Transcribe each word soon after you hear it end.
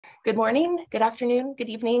Good morning, good afternoon, good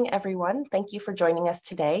evening, everyone. Thank you for joining us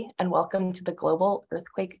today and welcome to the Global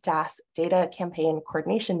Earthquake DAS Data Campaign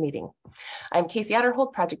Coordination Meeting. I'm Casey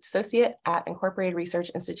Adderhold, Project Associate at Incorporated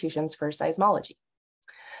Research Institutions for Seismology.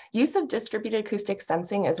 Use of distributed acoustic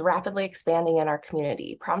sensing is rapidly expanding in our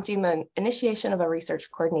community, prompting the initiation of a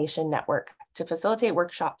research coordination network to facilitate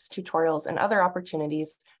workshops, tutorials, and other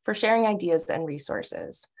opportunities for sharing ideas and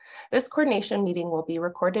resources. This coordination meeting will be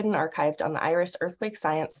recorded and archived on the IRIS Earthquake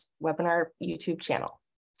Science webinar YouTube channel.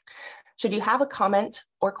 Should you have a comment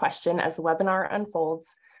or question as the webinar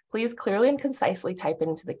unfolds, please clearly and concisely type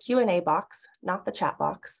into the Q&A box, not the chat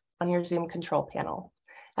box, on your Zoom control panel.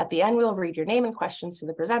 At the end, we'll read your name and questions to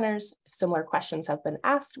the presenters. If similar questions have been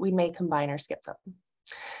asked, we may combine or skip them.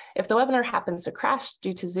 If the webinar happens to crash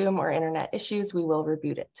due to Zoom or internet issues, we will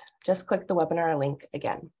reboot it. Just click the webinar link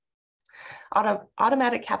again.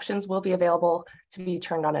 Automatic captions will be available to be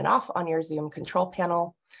turned on and off on your Zoom control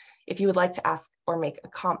panel. If you would like to ask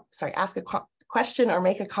a question or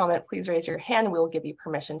make a comment, please raise your hand. We will give you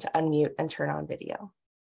permission to unmute and turn on video.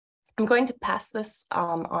 I'm going to pass this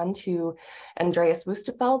on to Andreas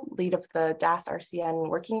Wustefeld, lead of the DAS RCN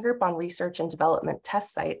Working Group on Research and Development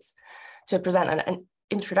Test Sites, to present an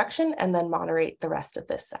introduction and then moderate the rest of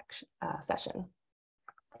this session.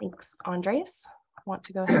 Thanks, Andreas. Want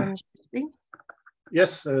to go ahead and share the screen?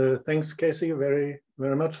 Yes, thanks, Casey, very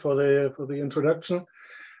much for the introduction,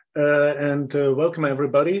 and welcome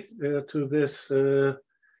everybody to this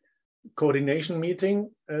coordination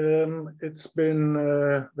meeting. It's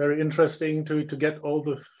been very interesting to get all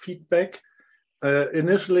the feedback.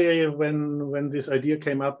 Initially, when this idea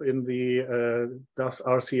came up in the DAS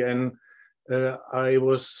RCN, I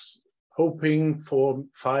was hoping for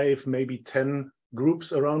 5, maybe 10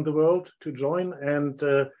 groups around the world to join, and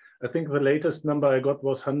I think the latest number I got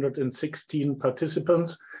was 116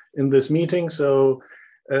 participants in this meeting. So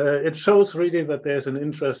it shows really that there's an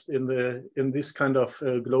interest in this kind of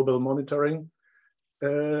global monitoring.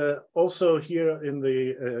 Also here in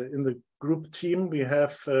the group team, we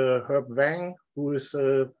have Herb Wang, who is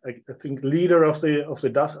I think leader of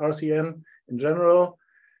the DAS RCN in general.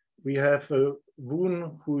 We have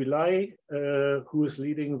Woon Hui Lai, who is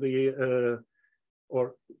leading the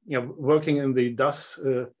working in the DAS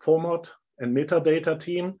format and metadata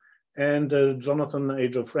team, and Jonathan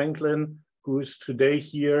Ajo Franklin, who is today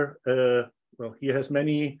here. Well, he has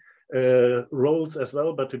many roles as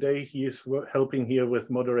well, but today he is helping here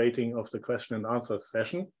with moderating of the question and answer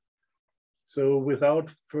session. So without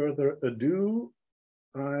further ado,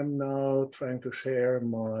 I'm now trying to share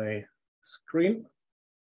my screen.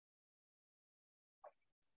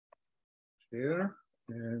 Share,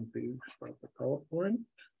 and we start the PowerPoint.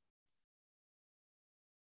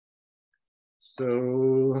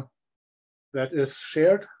 So that is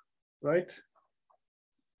shared, right?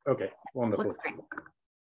 Okay, wonderful.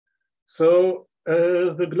 So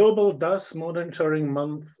the Global DAS Monitoring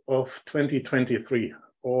Month of 2023,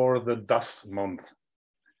 or the DAS month.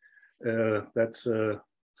 That's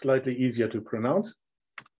slightly easier to pronounce.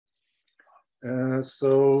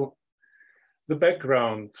 So the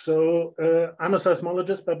background. So I'm a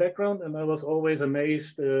seismologist by background, and I was always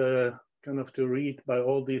amazed kind of to read by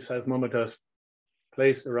all these seismometers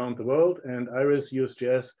placed around the world, and IRIS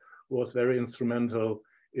USGS was very instrumental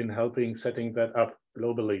in helping setting that up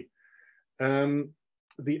globally.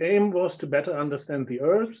 The aim was to better understand the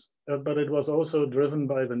Earth, but it was also driven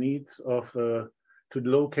by the needs of to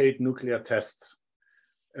locate nuclear tests.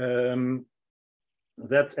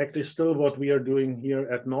 That's actually still what we are doing here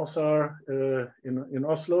at NOSAR in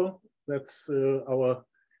Oslo. That's our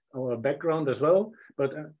background as well.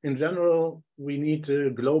 But in general, we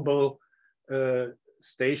need global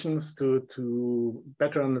stations to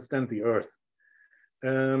better understand the Earth.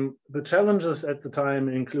 The challenges at the time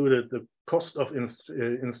included the cost of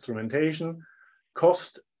instrumentation,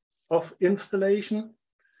 cost of installation,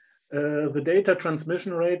 the data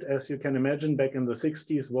transmission rate, as you can imagine, back in the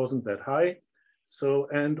 60s wasn't that high. So,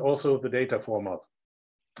 and also the data format.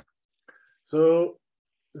 So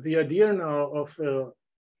the idea now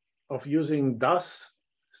of using DAS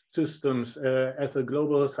systems as a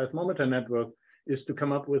global seismometer network is to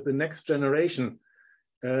come up with the next generation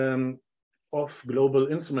of global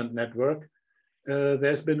instrument network.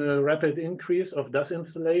 There's been a rapid increase of DAS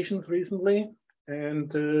installations recently,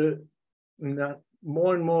 and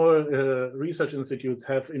more and more research institutes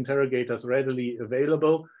have interrogators readily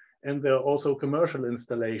available, and there are also commercial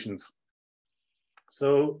installations.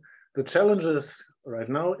 So the challenges right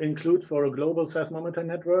now include, for a global seismometer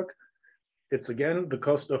network, it's again the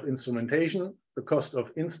cost of instrumentation, the cost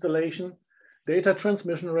of installation, data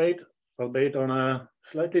transmission rate, albeit on a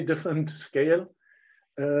slightly different scale,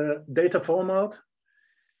 data format,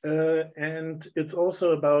 and it's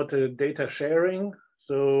also about data sharing.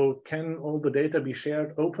 So can all the data be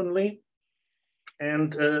shared openly?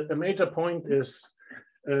 And a major point is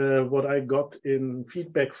what I got in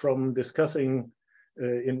feedback from discussing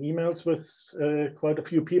in emails with quite a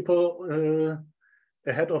few people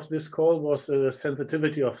ahead of this call was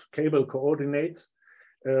sensitivity of cable coordinates.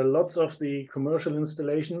 Lots of the commercial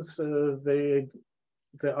installations, there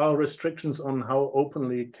are restrictions on how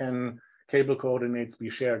openly can cable coordinates be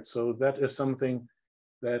shared. So that is something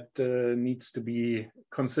that needs to be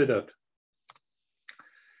considered.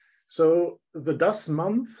 So the DAS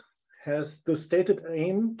month has the stated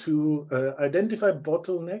aim to identify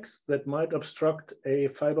bottlenecks that might obstruct a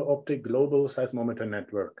fiber optic global seismometer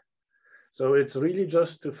network. So it's really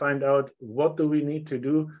just to find out what do we need to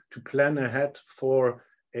do to plan ahead for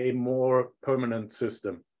a more permanent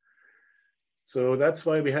system. So that's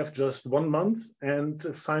why we have just 1 month and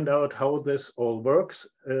find out how this all works.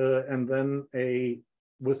 And then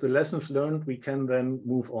with the lessons learned, we can then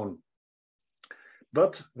move on.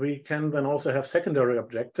 But we can then also have secondary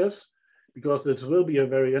objectives because this will be a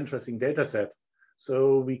very interesting data set.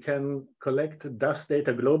 So we can collect DAS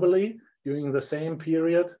data globally during the same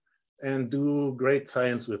period and do great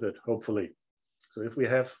science with it, hopefully. So if we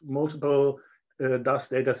have multiple DAS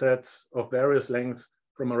data sets of various lengths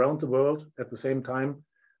from around the world at the same time,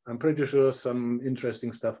 I'm pretty sure some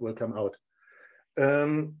interesting stuff will come out.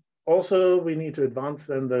 Also, we need to advance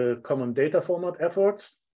then the common data format efforts.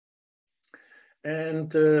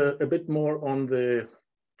 And a bit more on the,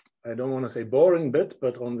 I don't want to say boring bit,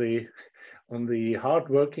 but on the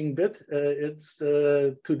hard-working bit, it's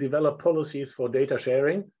to develop policies for data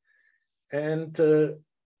sharing. And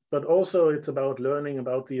but also it's about learning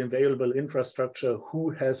about the available infrastructure, who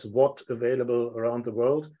has what available around the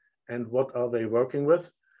world, and what are they working with.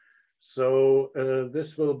 So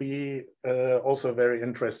this will be also very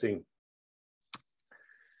interesting.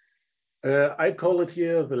 I call it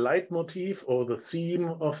here the leitmotif, or the theme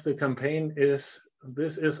of the campaign is,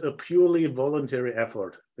 this is a purely voluntary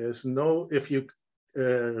effort. There's no, if you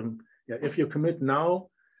commit now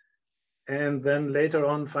and then later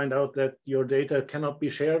on find out that your data cannot be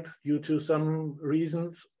shared due to some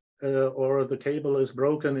reasons, or the cable is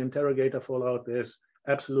broken, interrogator fallout, there's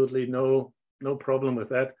absolutely no problem with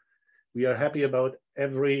that. We are happy about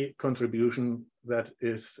every contribution that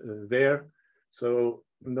is there. So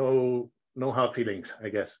no hard feelings, I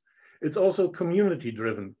guess. It's also community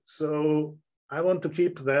driven. So I want to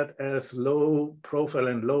keep that as low profile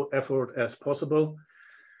and low effort as possible.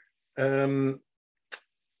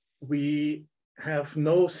 We have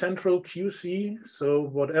no central QC. So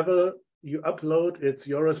whatever you upload, it's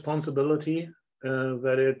your responsibility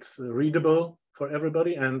that it's readable for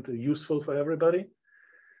everybody and useful for everybody.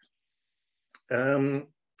 And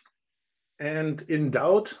in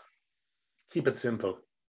doubt, keep it simple.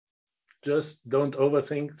 Just don't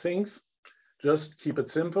overthink things. Just keep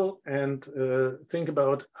it simple and think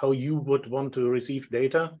about how you would want to receive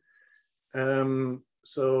data.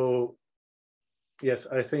 So yes,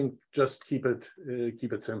 I think just keep it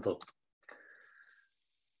simple.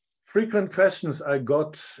 Frequent questions I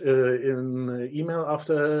got in email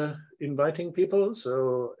after inviting people.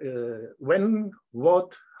 So when,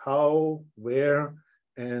 what, how, where,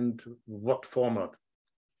 and what format.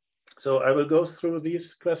 So I will go through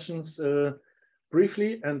these questions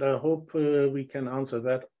briefly, and I hope we can answer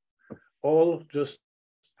that all. Just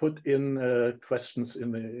put in questions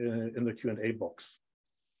in the Q&A box.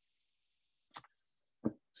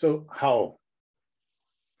 So how?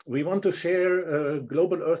 We want to share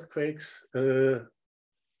global earthquakes,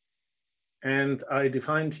 and I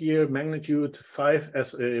defined here magnitude 5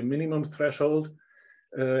 as a minimum threshold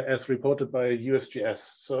as reported by USGS.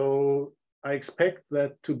 So I expect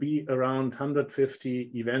that to be around 150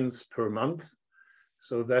 events per month.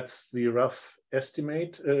 So that's the rough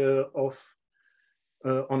estimate of,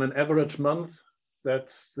 on an average month,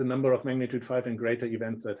 that's the number of magnitude 5 and greater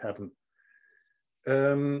events that happen.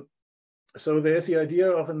 So there's the idea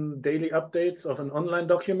of daily updates of an online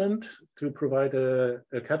document to provide a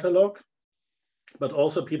catalog, but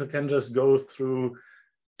also people can just go through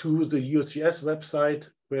to the USGS website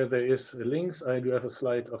where there is links. I do have a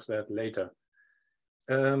slide of that later.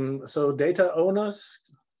 So data owners,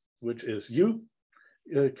 which is you,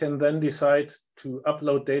 can then decide to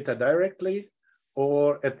upload data directly,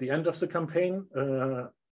 or at the end of the campaign.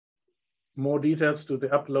 More details to the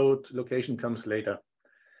upload location comes later.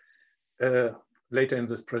 Later in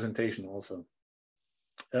this presentation also.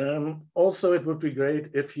 Also, it would be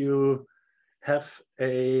great if you have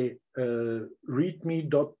a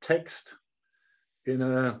readme.txt in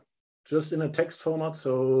a just in a text format,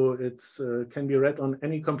 so it's can be read on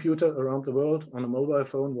any computer around the world, on a mobile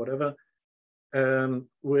phone, whatever,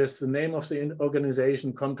 with the name of the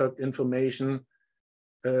organization, contact information.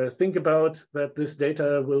 Think about that this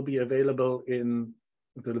data will be available in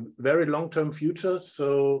the very long-term future,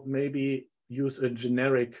 so maybe use a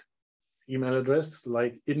generic email address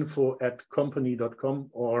like info@company.com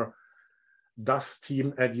or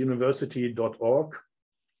dasteam@university.org,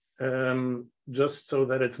 just so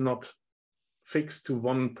that it's not fixed to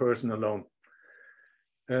one person alone.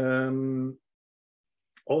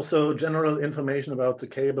 Also general information about the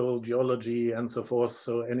cable, geology, and so forth,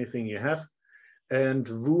 so anything you have. And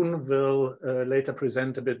Woon will later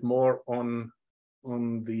present a bit more on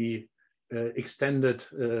the extended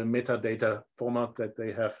metadata format that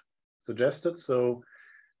they have suggested. So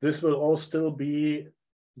this will all still be,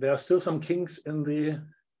 there are still some kinks in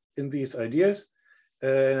these ideas,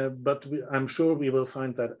 but I'm sure we will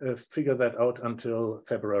find that figure that out until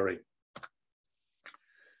February.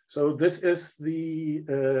 So this is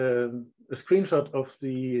a screenshot of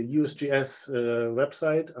the USGS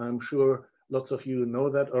website. I'm sure lots of you know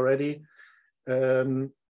that already.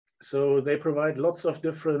 So they provide lots of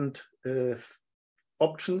different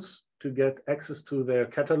options to get access to their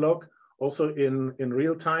catalog, also in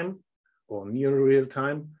real time or near real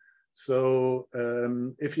time. So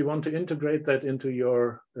if you want to integrate that into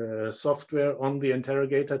your software on the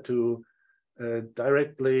interrogator to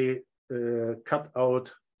directly cut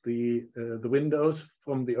out the windows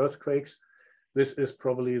from the earthquakes, this is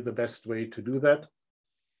probably the best way to do that,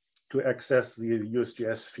 to access the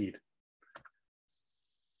USGS feed.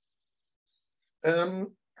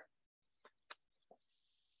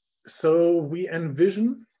 So we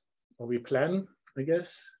envision, or we plan, I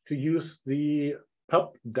guess, to use the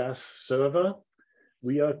PubDAS server.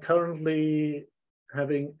 We are currently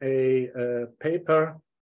having a paper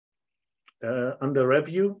under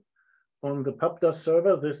review on the PubDAS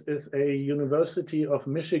server. This is a University of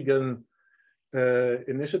Michigan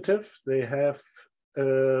initiative. They have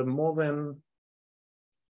more than,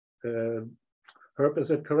 Herb,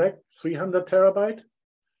 is it correct? 300 terabyte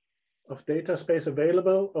of data space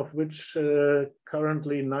available, of which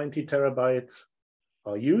currently 90 terabytes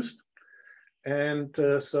are used. And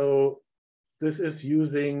so this is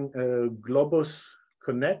using Globus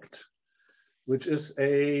Connect, which is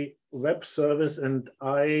a web service, and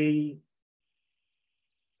I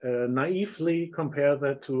naively compare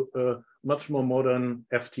that to a much more modern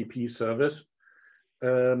FTP service.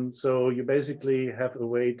 So you basically have a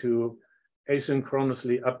way to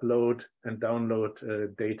asynchronously upload and download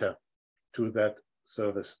data to that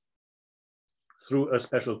service through a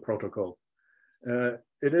special protocol.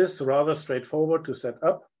 It is rather straightforward to set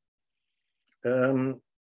up.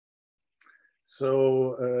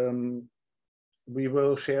 We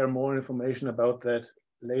will share more information about that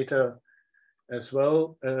later as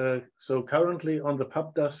well. So currently on the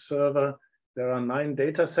PubDAS server, there are 9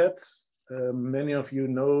 data sets. Many of you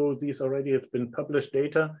know these already. It's been published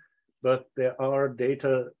data, but there are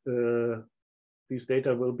data, these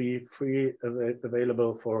data will be free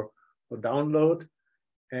available for download.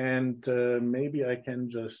 And maybe I can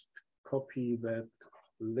just copy that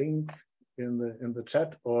link in the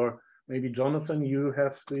chat, or maybe Jonathan, you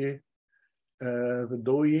have the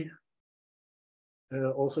DOI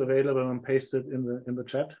also available and pasted in the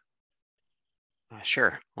chat.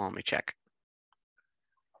 Sure. Well, let me check.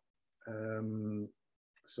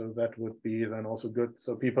 So that would be then also good,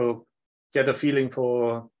 so people get a feeling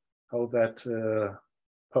for how that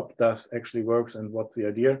PubDAS actually works and what's the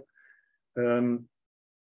idea.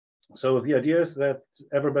 So the idea is that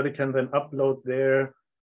everybody can then upload their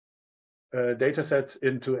data sets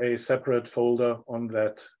into a separate folder on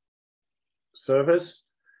that service.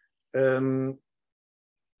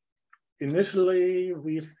 Initially,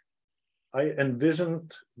 I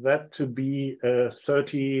envisioned that to be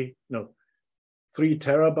 3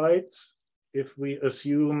 terabytes. If we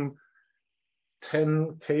assume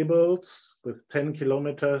 10 cables with 10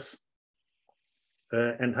 kilometers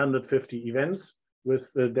and 150 events,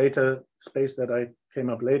 with the data space that I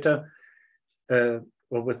came up later,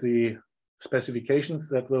 or with the specifications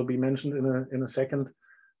that will be mentioned in a second.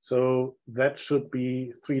 So that should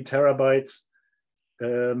be 3 terabytes.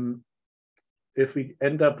 If we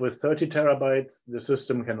end up with 30 terabytes, the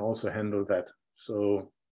system can also handle that.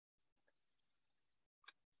 So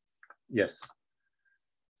yes.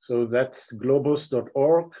 So that's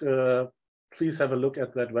globus.org. Please have a look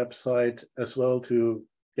at that website as well to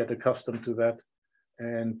get accustomed to that.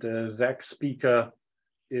 And Zach Speaker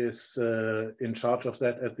is in charge of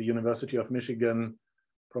that at the University of Michigan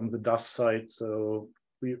from the DAS side. So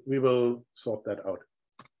we will sort that out.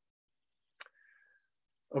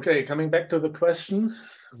 Okay, coming back to the questions,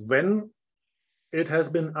 when it has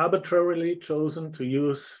been arbitrarily chosen to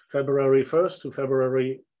use February 1st to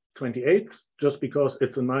February 28th, just because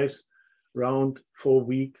it's a nice round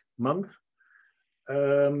 4-week month.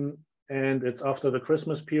 And it's after the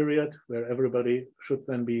Christmas period where everybody should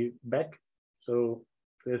then be back. So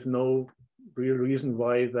there's no real reason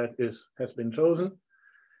why that has been chosen.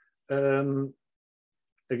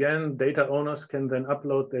 Again, data owners can then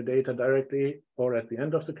upload their data directly or at the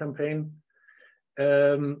end of the campaign.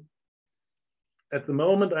 At the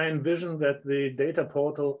moment, I envision that the data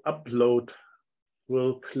portal upload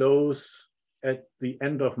will close at the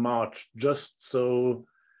end of March, just so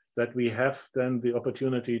that we have then the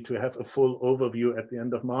opportunity to have a full overview at the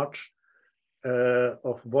end of March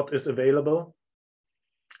of what is available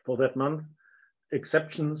for that month.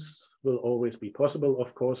 Exceptions will always be possible,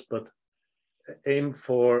 of course, but aim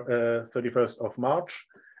for 31st of March.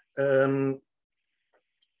 There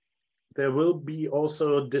will be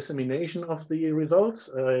also dissemination of the results.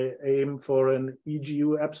 I aim for an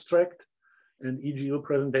EGU abstract and EGU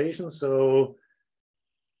presentation. So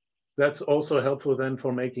that's also helpful then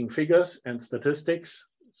for making figures and statistics.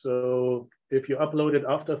 So if you upload it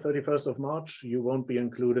after 31st of March, you won't be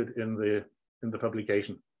included in the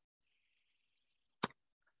publication.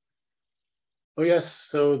 Oh yes,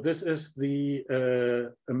 so this is the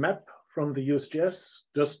a map from the USGS,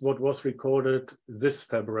 just what was recorded this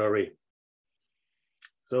February.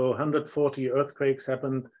 So 140 earthquakes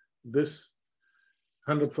happened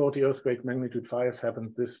 140 earthquake magnitude 5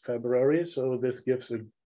 happened this February. So this gives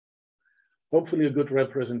hopefully a good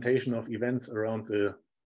representation of events around the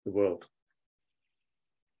world.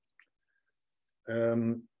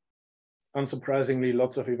 Unsurprisingly,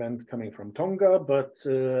 lots of events coming from Tonga, but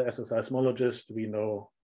as a seismologist, we know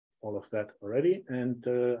all of that already. And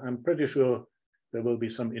I'm pretty sure there will be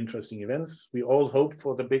some interesting events. We all hope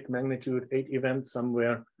for the big magnitude 8 event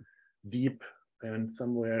somewhere deep and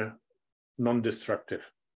somewhere non-destructive.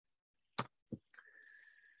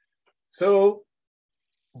 So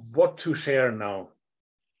what to share now?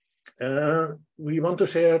 We want to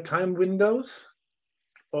share time windows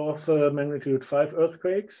of magnitude 5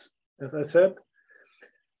 earthquakes. As I said,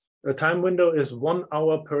 a time window is 1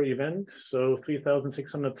 hour per event, so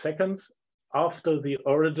 3,600 seconds after the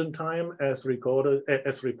origin time as reported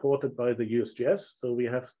by the USGS. So we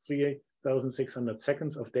have 3,600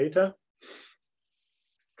 seconds of data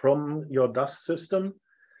from your dust system.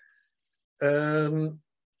 Downsample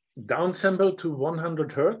to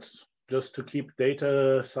 100 Hertz, just to keep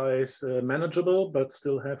data size manageable, but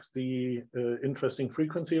still have the interesting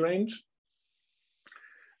frequency range.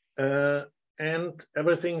 And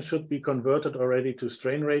everything should be converted already to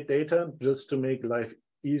strain rate data, just to make life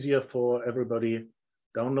easier for everybody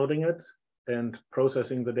downloading it and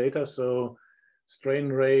processing the data. So strain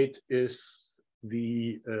rate is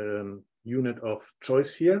the unit of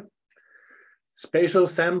choice here. Spatial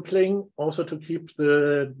sampling, also to keep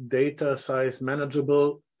the data size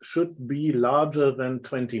manageable, should be larger than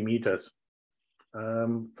 20 meters.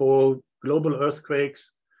 For global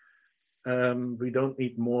earthquakes, we don't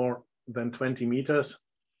need more than 20 meters.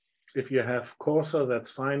 If you have coarser,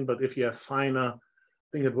 that's fine, but if you have finer, I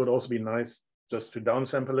think it would also be nice just to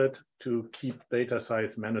downsample it to keep data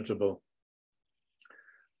size manageable.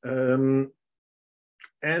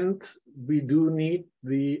 And we do need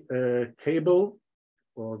the cable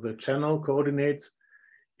or the channel coordinates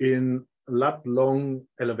in lat long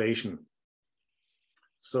elevation.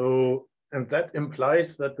 So, and that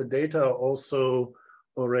implies that the data are also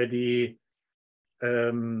already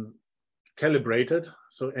calibrated.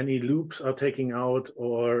 So any loops are taken out,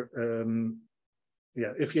 or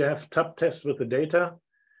yeah, if you have tab tests with the data,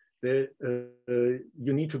 you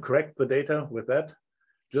need to correct the data with that,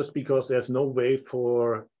 just because there's no way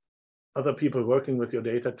for other people working with your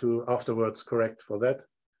data to afterwards correct for that.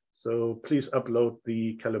 So please upload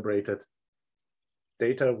the calibrated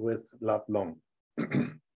data with lat long.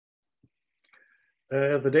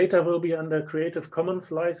 The data will be under Creative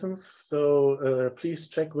Commons license, so please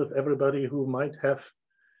check with everybody who might have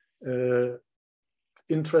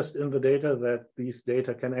interest in the data that these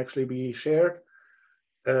data can actually be shared.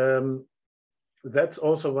 That's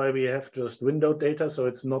also why we have just windowed data, so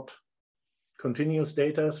it's not continuous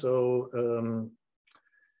data. So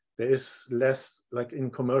there is less, like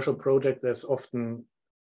in commercial projects, there's often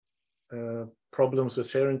problems with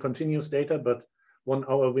sharing continuous data, but 1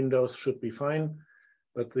 hour windows should be fine.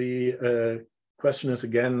 But the question is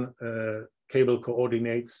again, cable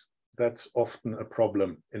coordinates, that's often a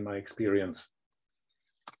problem in my experience.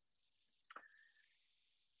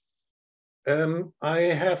 I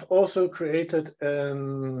have also created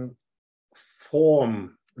a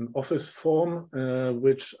form office form,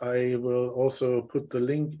 which I will also put the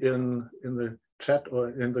link in the chat or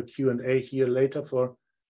in the Q&A here later for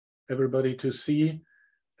everybody to see,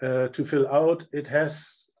 to fill out. It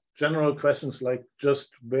has general questions like just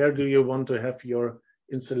where do you want to have your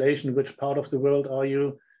installation, which part of the world are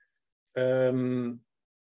you,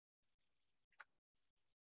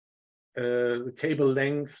 the cable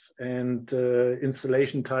length and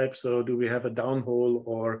installation type. So do we have a downhole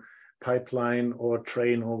or pipeline or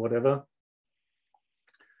train or whatever?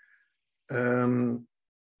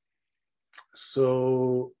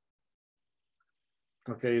 So,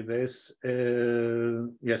 okay, there's,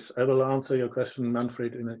 yes, I will answer your question,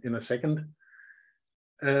 Manfred, in a second.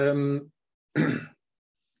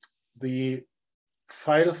 The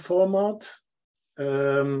file format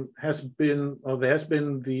has been, or there has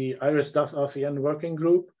been the IRIS-DAS RCN working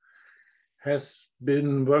group has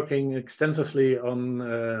been working extensively on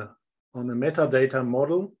a metadata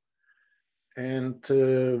model, and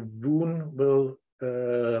Woon will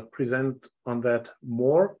present on that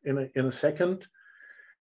more in a second.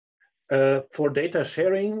 For data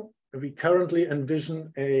sharing, we currently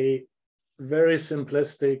envision a very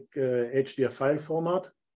simplistic HDF file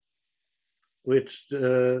format, which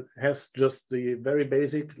has just the very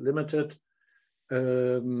basic limited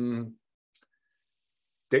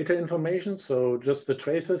data information, so just the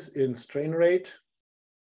traces in strain rate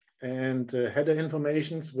and header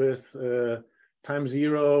informations with time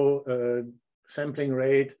zero, sampling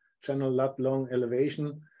rate, channel lat long,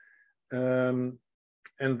 elevation. And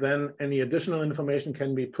then any additional information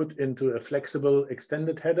can be put into a flexible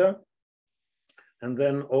extended header. And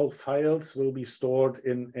then all files will be stored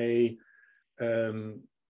in a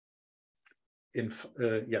in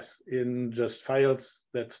just files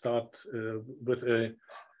that start with a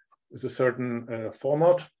certain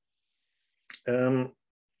format.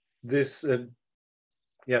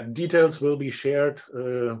 Details will be shared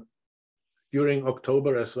during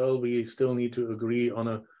October as well. We still need to agree on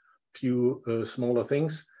a few smaller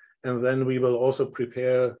things, and then we will also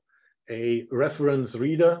prepare a reference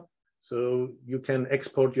reader, so you can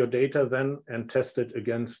export your data then and test it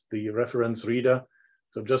against the reference reader.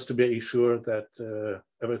 So just to be sure that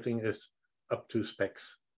everything is up to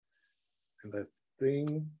specs. And I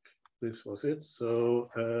think this was it. So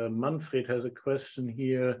Manfred has a question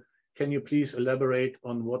here. Can you please elaborate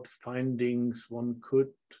on what findings one could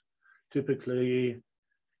typically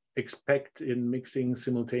expect in mixing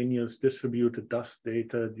simultaneous distributed dust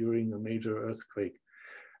data during a major earthquake?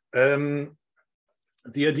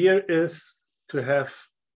 The idea is to have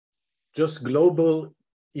just global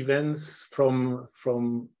events from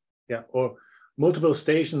or multiple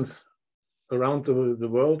stations around the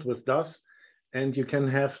world with dust, and you can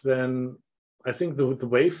have then, I think the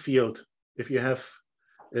wave field, if you have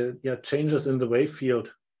changes in the wave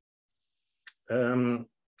field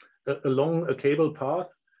along a cable path,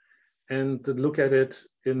 and look at it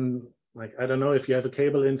in, like, I don't know, if you have a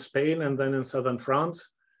cable in Spain and then in southern France,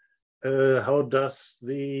 how does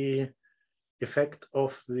the effect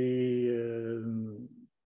of the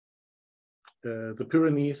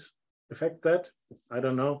Pyrenees affect that? I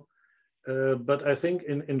don't know. But I think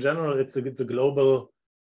in general, it's a global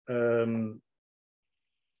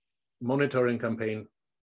monitoring campaign.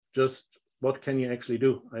 Just what can you actually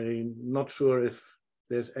do? I'm not sure if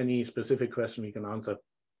there's any specific question we can answer.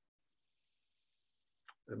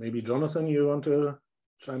 Maybe Jonathan, you want to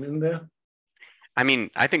chime in there? I mean,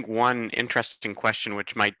 I think one interesting question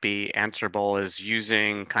which might be answerable is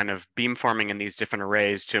using kind of beamforming in these different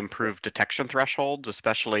arrays to improve detection thresholds,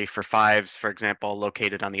 especially for fives, for example,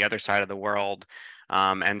 located on the other side of the world.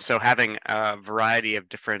 And so having a variety of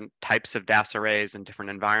different types of DAS arrays in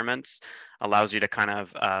different environments allows you to kind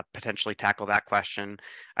of potentially tackle that question.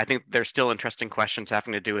 I think there's still interesting questions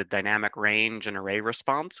having to do with dynamic range and array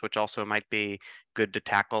response, which also might be good to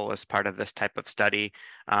tackle as part of this type of study.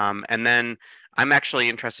 And then I'm actually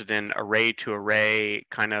interested in array to array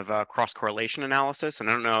kind of cross correlation analysis. And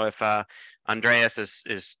I don't know if Andreas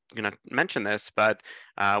is going to mention this, but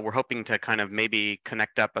we're hoping to kind of maybe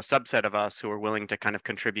connect up a subset of us who are willing to kind of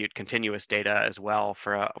contribute continuous data as well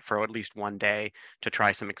for at least one day to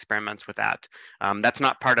try some experiments with that. That's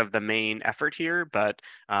not part of the main effort here, but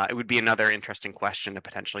it would be another interesting question to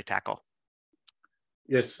potentially tackle.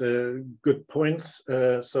 Yes, good points.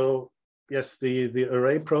 So yes, the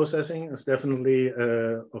array processing is definitely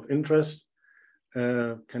of interest.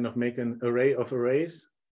 Kind of make an array of arrays.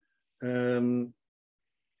 And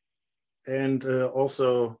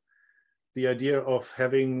also the idea of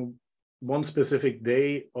having one specific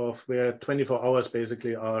day of where 24 hours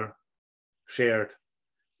basically are shared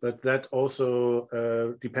but that also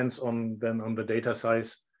depends on the data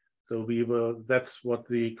size. So that's what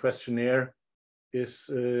the questionnaire is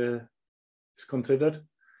considered.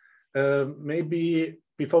 Maybe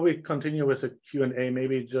before we continue with the Q&A,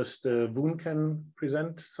 maybe just Woon can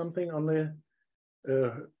present something on the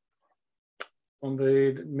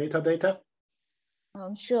metadata.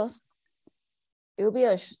 Sure. It will be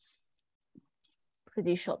a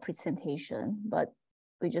pretty short presentation, but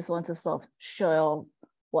we just want to sort of show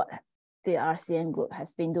what the RCN group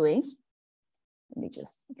has been doing. Let me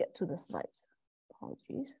just get to the slides.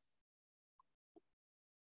 Apologies.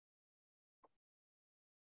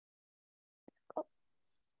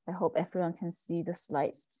 I hope everyone can see the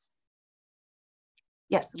slides.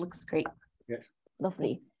 Yes, it looks great. Yes.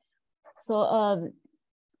 Lovely. So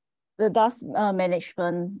the dust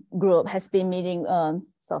management group has been meeting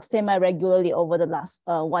sort of semi-regularly over the last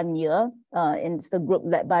 1 year. And it's the group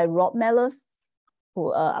led by Rob Mellors,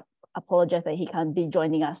 who apologized that he can't be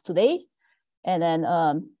joining us today. And then,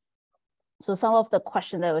 so some of the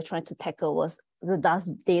questions that we're trying to tackle was the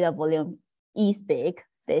dust data volume is big.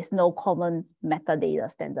 There is no common metadata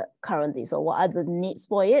standard currently. So what are the needs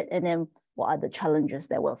for it? And then what are the challenges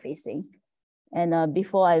that we're facing? And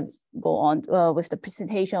before I go on with the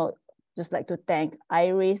presentation, I'd just like to thank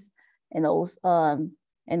IRIS and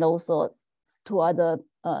also two other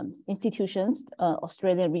institutions,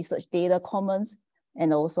 Australian Research Data Commons,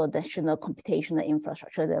 and also National Computational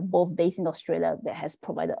Infrastructure. They're both based in Australia that has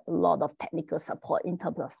provided a lot of technical support in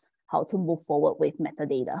terms of how to move forward with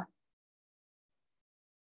metadata.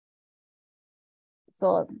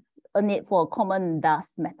 So a need for a common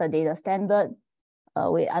dust metadata standard.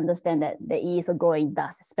 We understand that there is a growing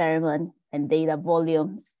dust experiment and data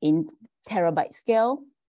volume in terabyte scale.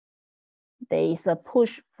 There is a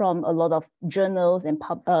push from a lot of journals and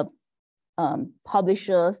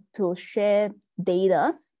publishers to share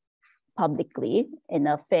data publicly in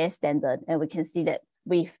a fair standard. And we can see that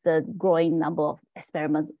with the growing number of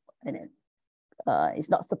experiments, and it's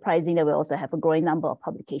not surprising that we also have a growing number of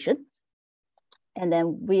publications. And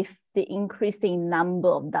then with the increasing number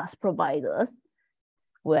of dust providers,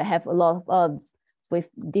 we have a lot of, with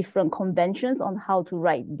different conventions on how to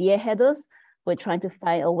write their headers, we're trying to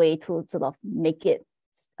find a way to sort of make it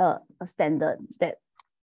a standard that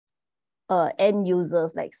end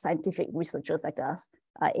users, like scientific researchers like us,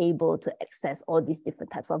 are able to access all these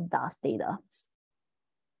different types of dust data.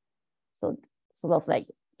 So sort of like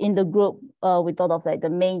in the group, we thought of like the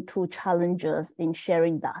main two challenges in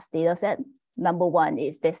sharing dust data set. Number one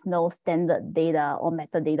is there's no standard data or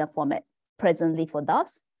metadata format presently for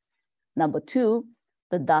dust. Number two,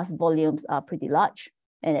 the dust volumes are pretty large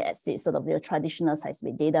and it exceeds sort of your traditional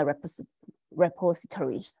seismic data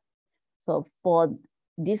repositories. So for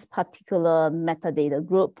this particular metadata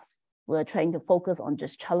group, we're trying to focus on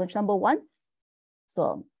just challenge number one.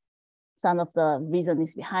 So some of the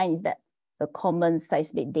reasons behind is that the common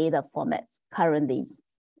seismic data formats currently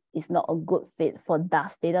is not a good fit for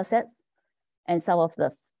dust data set. And some of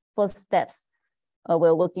the first steps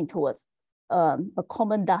we're working towards a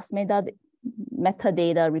common dust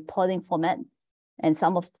metadata reporting format. And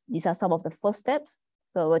these are some of the first steps.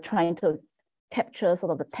 So we're trying to capture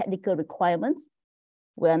sort of the technical requirements.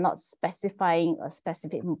 We're not specifying a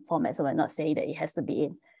specific format. So we're not saying that it has to be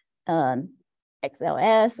in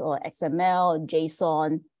XLS or XML,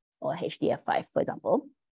 JSON, or HDF5, for example.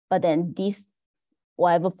 But then this,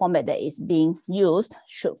 whatever format that is being used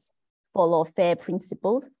should follow FAIR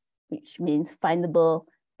principles, which means findable,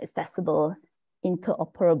 accessible,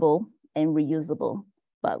 interoperable, and reusable.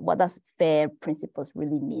 But what does FAIR principles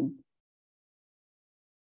really mean?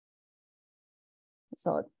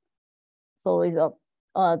 So we thought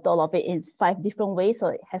of it in 5 different ways. So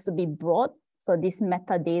it has to be broad. So this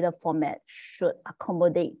metadata format should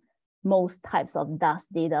accommodate most types of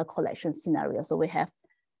dust data collection scenarios. So we have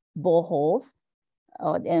boreholes,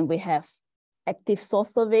 and we have active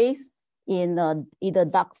source surveys in either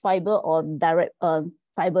dark fiber or direct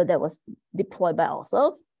fiber that was deployed by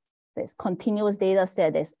ourselves. There's continuous data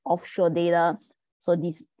set, there's offshore data. So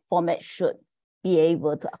this format should be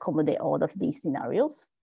able to accommodate all of these scenarios.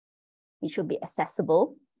 It should be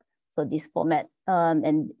accessible. So this format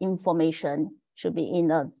and information should be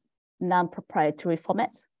in a non-proprietary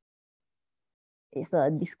format. It's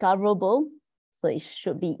discoverable, so it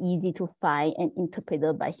should be easy to find and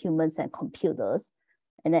interpreted by humans and computers,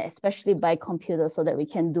 and then especially by computers so that we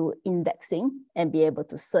can do indexing and be able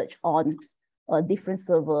to search on different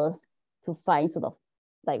servers to find sort of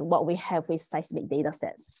like what we have with seismic data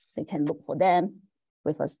sets. We can look for them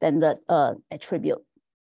with a standard attribute.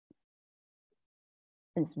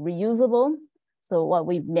 It's reusable. So what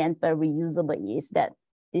we've meant by reusable is that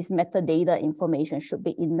this metadata information should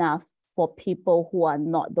be enough for people who are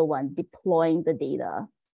not the one deploying the data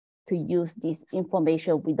to use this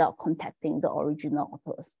information without contacting the original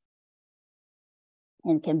authors.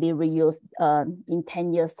 And can be reused in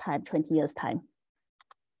 10 years time, 20 years time.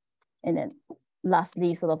 And then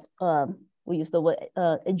lastly, sort of, we use the word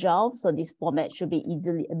agile. So this format should be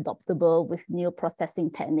easily adoptable with new processing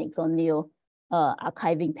techniques or new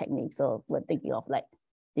archiving techniques. So we're thinking of like,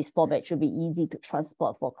 this format should be easy to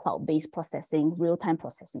transport for cloud-based processing, real-time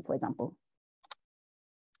processing, for example.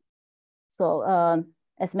 So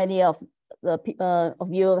as many of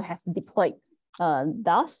you have deployed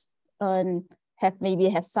DAS and maybe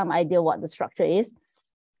have some idea what the structure is.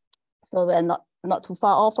 So we're not too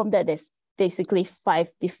far off from that. There's basically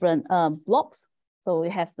 5 different blocks. So we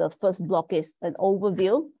have the first block is an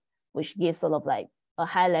overview, which gives sort of like a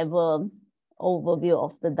high level overview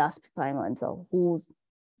of the DAS deployment. So who's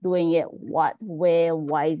doing it, what, where,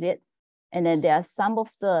 why is it? And then there are some of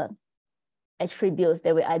the attributes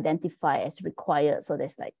that we identify as required. So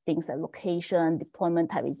there's like things like location, deployment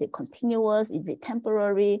type, is it continuous, is it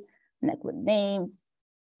temporary, network name,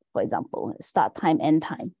 for example, start time, end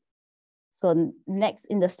time. So next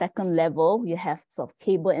in the second level, you have sort of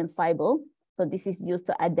cable and fiber. So this is used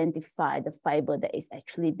to identify the fiber that is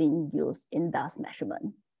actually being used in DAS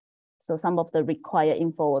measurement. So some of the required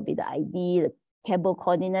info will be the ID, the cable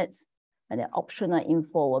coordinates, and the optional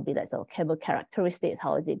info will be like so cable characteristics,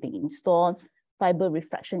 how is it being installed, fiber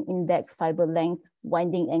refraction index, fiber length,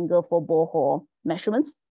 winding angle for borehole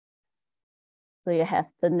measurements. So you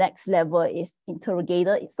have the next level is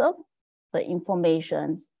interrogator itself, so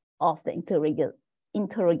information of the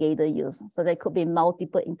interrogator use. So there could be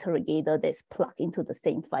multiple interrogator that's plugged into the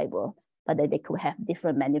same fiber, but then they could have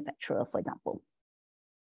different manufacturer, for example.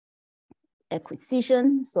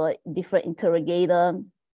 Acquisition, so different interrogator,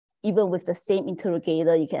 even with the same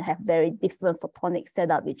interrogator, you can have very different photonic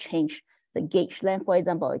setup. You change the gauge length, for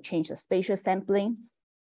example, or change the spatial sampling,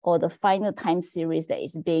 or the final time series that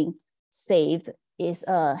is being saved is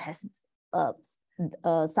has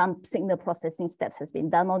some signal processing steps has been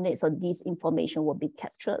done on it. So this information will be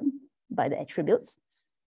captured by the attributes.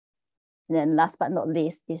 And then last but not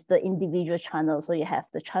least is the individual channel. So you have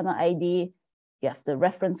the channel ID, you have the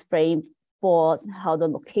reference frame for how the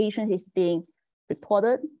location is being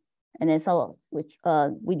reported. And then so which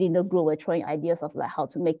within the group, we're throwing ideas of like how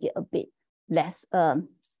to make it a bit less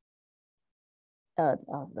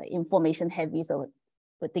information heavy. So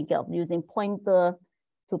we're thinking of using pointer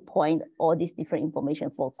to point all these different information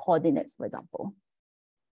for coordinates, for example.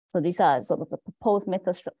 So these are sort of the proposed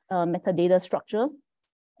metadata structure.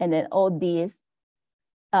 And then all these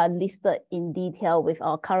are listed in detail with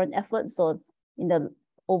our current efforts. So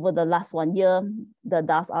over the last 1 year, the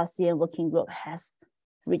DAS RCN working group has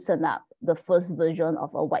written up the first version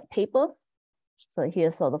of a white paper. So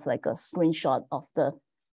here's sort of like a screenshot of the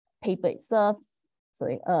paper itself. So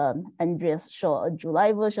Andreas showed a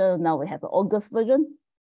July version. Now we have an August version.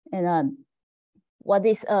 And what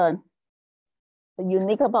is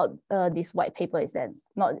unique about this white paper is that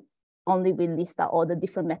not only we list out all the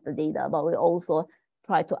different metadata, but we also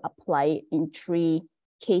try to apply it in 3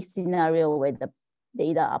 case scenarios where the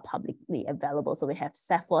data are publicly available. So we have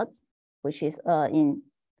Safford, which is in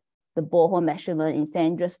the borehole measurement in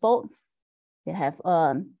San Andreas Fault. We have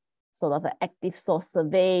sort of an active source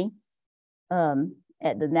survey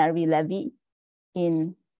at the Nari Levee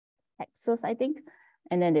in Texas, I think.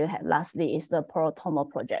 And then they have lastly is the Porotomo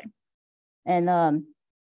project. And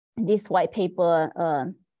this white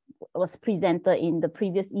paper was presented in the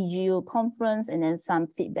previous EGU conference, and then some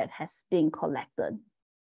feedback has been collected.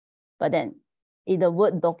 But then in the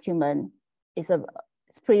Word document, it's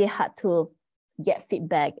pretty hard to get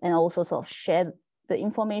feedback and also sort of share the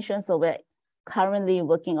information. So we're currently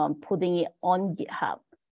working on putting it on GitHub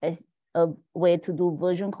as a way to do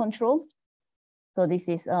version control. So this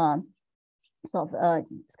is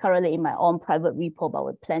it's currently in my own private repo, but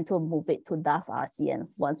we plan to move it to DAS RCN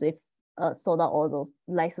once we've sorted out all those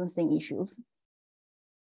licensing issues.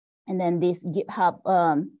 And then this GitHub,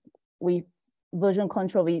 version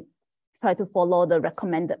control, we try to follow the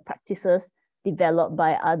recommended practices developed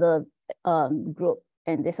by other group.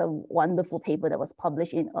 And there's a wonderful paper that was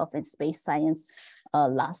published in Earth and Space Science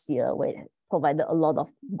last year, where it provided a lot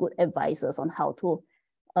of good advices on how to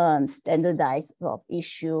standardize sort of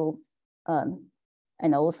issue,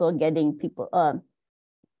 and also getting people,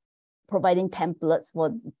 providing templates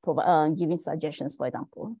for giving suggestions, for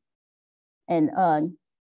example. And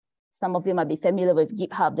some of you might be familiar with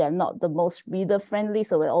GitHub. They're not the most reader friendly.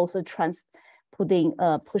 So we're also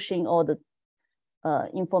pushing all the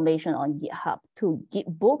information on GitHub to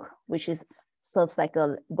Gitbook, which is serves like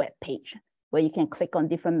a web page where you can click on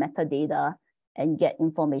different metadata and get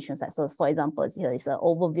information. So for example, here is an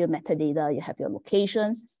overview metadata. You have your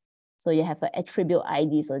location. So you have an attribute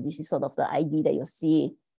ID. So this is sort of the ID that you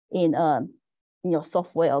see in your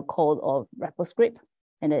software or code or wrapper script.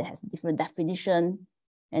 And it has different definition.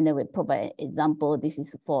 And then we provide an example. This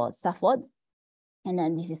is for Safword. And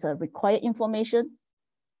then this is a required information.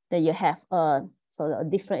 Then you have so a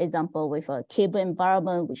different example with a cable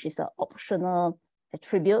environment, which is an optional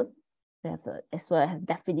attribute. We have as well as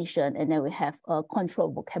definition. And then we have a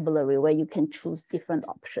control vocabulary where you can choose different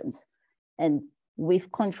options. And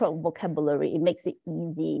with control vocabulary, it makes it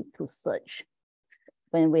easy to search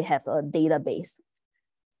when we have a database.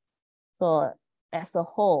 So as a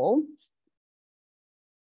whole,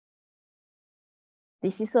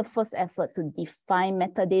 this is a first effort to define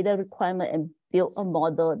metadata requirement and build a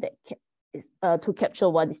model that is to capture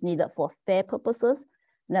what is needed for fair purposes.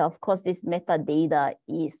 Now, of course, this metadata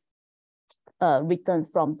is written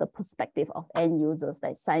from the perspective of end users,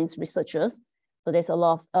 like science researchers. So there's a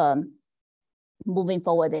lot of moving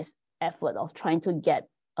forward, this effort of trying to get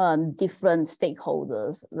different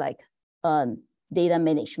stakeholders like data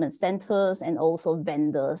management centers and also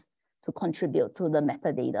vendors to contribute to the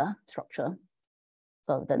metadata structure.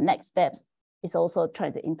 So the next step is also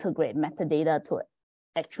trying to integrate metadata to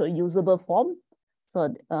actual usable form.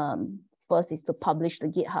 So first is to publish the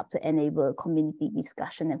GitHub to enable community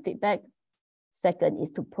discussion and feedback. Second is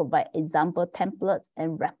to provide example templates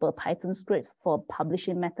and wrapper Python scripts for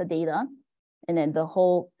publishing metadata. And then the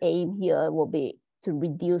whole aim here will be to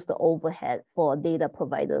reduce the overhead for data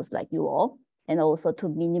providers like you all, and also to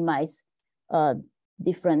minimize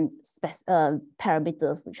different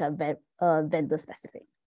parameters which are vendor specific.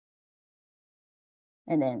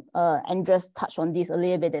 And then Andres touched on this a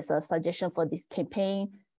little bit. There's a suggestion for this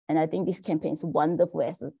campaign. And I think this campaign is wonderful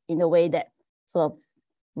in a way that sort of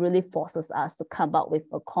really forces us to come up with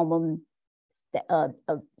a common, a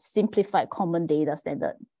simplified common data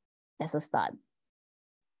standard as a start.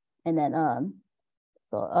 And then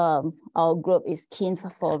our group is keen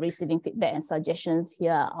for receiving feedback and suggestions.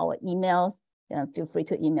 Here are our emails, and feel free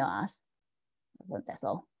to email us. That's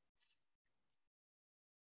all.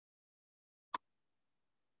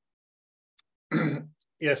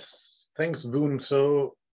 Yes, thanks, Boon.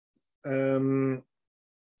 So the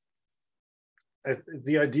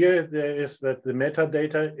idea there is that the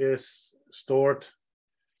metadata is stored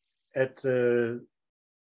at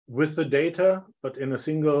with the data, but in a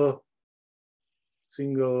single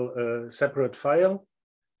separate file,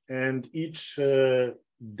 and each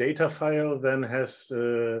data file then has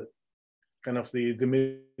kind of the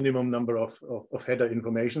minimum number of header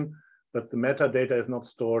information, but the metadata is not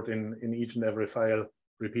stored in each and every file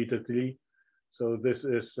repeatedly. So this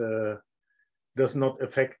is does not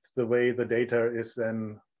affect the way the data is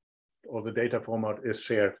then, or the data format is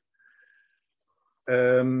shared.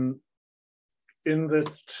 In the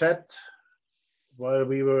chat, while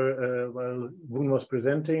Boon was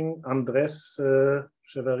presenting, Andres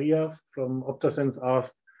Chevaria from Optasense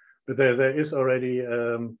asked whether there is already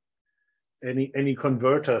any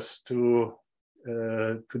converters to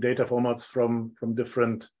data formats from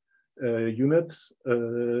different units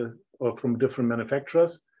or from different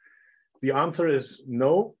manufacturers. The answer is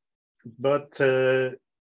no, but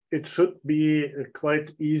it should be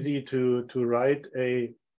quite easy to write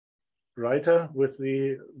a writer with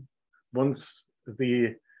once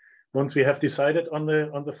we have decided on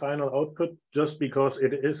the final output, just because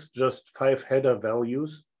it is just 5 header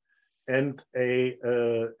values and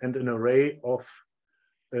an array of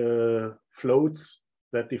floats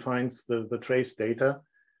that defines the trace data.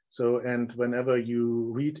 So, and whenever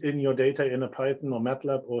you read in your data in a Python or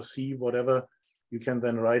MATLAB or C, whatever, you can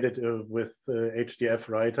then write it with HDF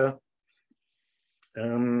writer.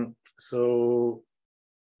 So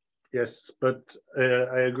yes, but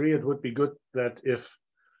I agree it would be good that if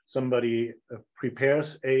somebody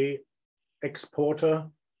prepares a exporter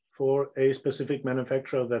for a specific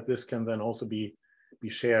manufacturer, that this can then also be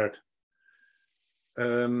shared.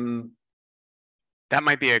 That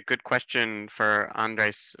might be a good question for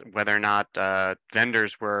Andres, whether or not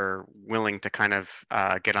vendors were willing to kind of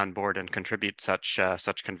get on board and contribute such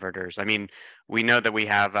converters. I mean, we know that we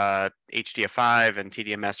have HDF5 and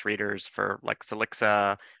TDMS readers for like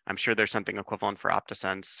Silixa. I'm sure there's something equivalent for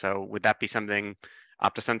Optasense. So would that be something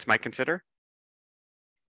Optasense might consider?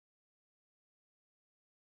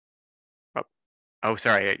 Oh,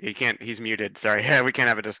 sorry, he can't. He's muted. Sorry, we can't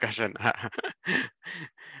have a discussion.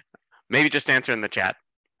 Maybe just answer in the chat.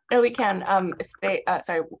 No, we can. If they,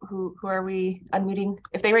 sorry, who are we unmuting?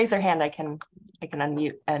 If they raise their hand, I can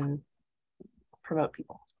unmute and promote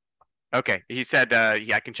people. Okay, he said,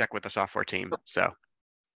 yeah, I can check with the software team, so.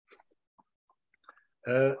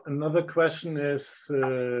 Another question is,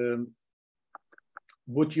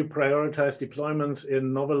 would you prioritize deployments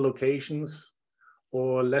in novel locations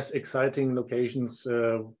or less exciting locations,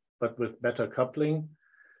 but with better coupling?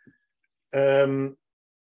 Yeah,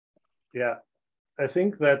 I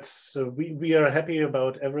think that's, we are happy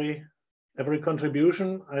about every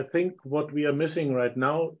contribution. I think what we are missing right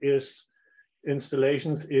now is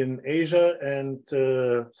installations in Asia and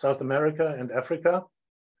South America and Africa.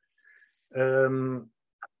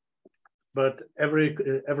 But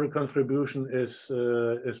every contribution is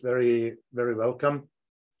very welcome.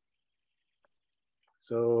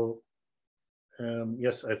 So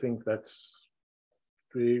yes, I think that's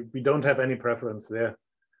we don't have any preference there.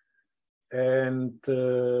 And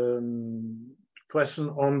question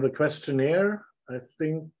on the questionnaire, I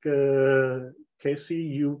think Casey,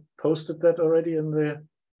 you posted that already in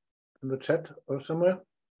the chat or somewhere.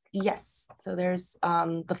 Yes, so there's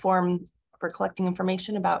the form for collecting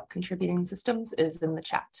information about contributing systems is in the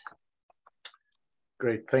chat.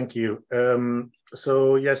 Great, thank you.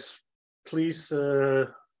 So yes, please fill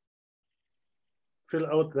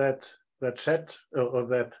out that chat or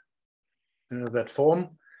that form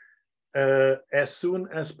as soon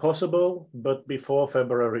as possible, but before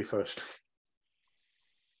February 1st.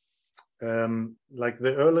 Like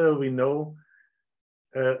the earlier we know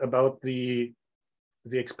about the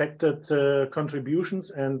expected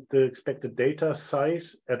contributions and the expected data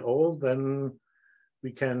size at all, then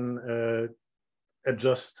we can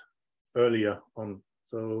adjust earlier on.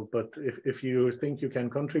 So, but if you think you can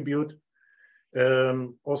contribute,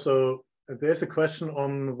 also there's a question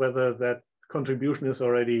on whether that contribution is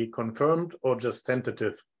already confirmed or just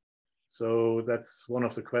tentative. So that's one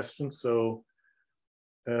of the questions. So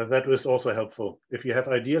that was also helpful. If you have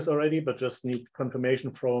ideas already, but just need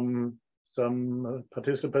confirmation from some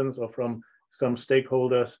participants or from some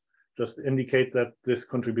stakeholders, just indicate that this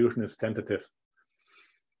contribution is tentative.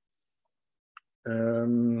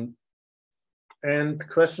 And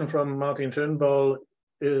question from Martin Schönball,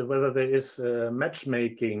 whether there is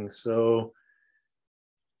matchmaking. So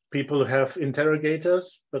people have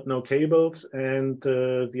interrogators, but no cables, and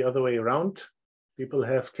the other way around. People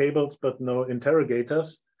have cables, but no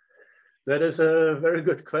interrogators. That is a very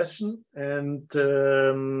good question. And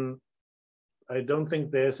I don't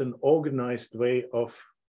think there's an organized way of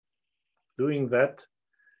doing that.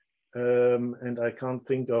 And I can't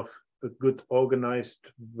think of a good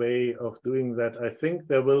organized way of doing that. I think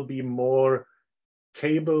there will be more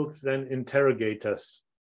cables than interrogators.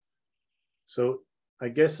 So I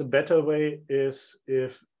guess a better way is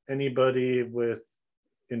if anybody with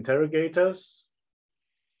interrogators,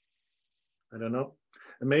 I don't know.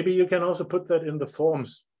 And maybe you can also put that in the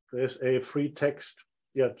forms. There's a free text.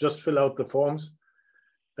 Yeah, just fill out the forms.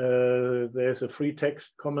 There's a free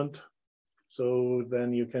text comment. So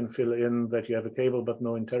then you can fill in that you have a cable but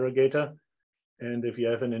no interrogator. And if you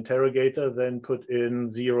have an interrogator, then put in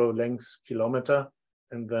 0 length kilometer,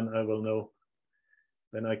 and then I will know.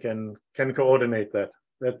 Then I can coordinate that.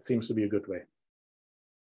 That seems to be a good way.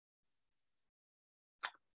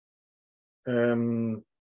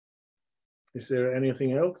 Is there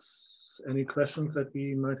anything else? Any questions that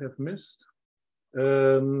we might have missed?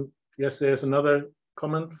 Yes, there's another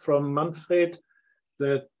comment from Manfred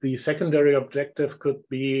that the secondary objective could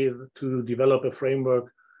be to develop a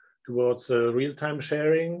framework towards real-time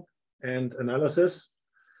sharing and analysis.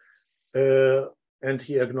 And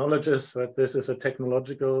he acknowledges that this is a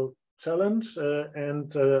technological challenge.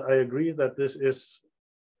 And I agree that this is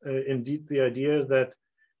indeed the idea, that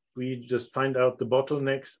we just find out the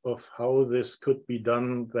bottlenecks of how this could be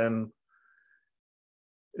done then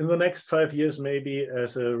in the next 5 years, maybe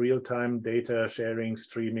as a real-time data sharing,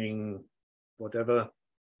 streaming, whatever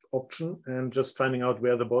option, and just finding out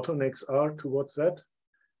where the bottlenecks are towards that.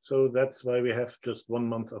 So that's why we have just 1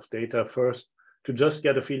 month of data first, to just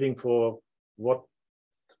get a feeling for what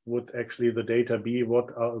would actually the data be,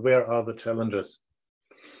 where are the challenges.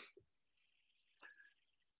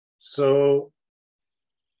 So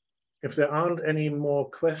if there aren't any more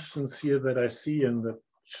questions here that I see in the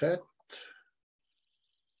chat.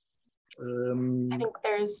 I think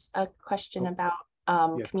there's a question about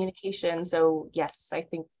communication. So yes, I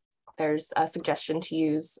think there's a suggestion to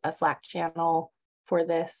use a Slack channel for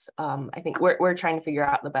this. I think we're trying to figure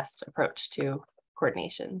out the best approach to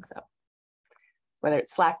coordination. So whether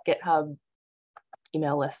it's Slack, GitHub,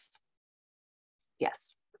 email list.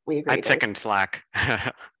 Yes, we agree. I'd second Slack.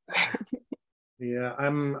 Yeah,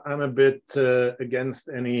 I'm a bit against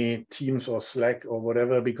any Teams or Slack or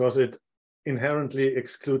whatever, because it inherently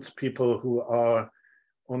excludes people who are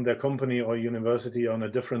on their company or university on a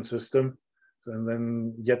different system, and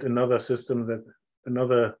then yet another system that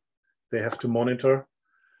they have to monitor.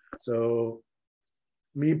 So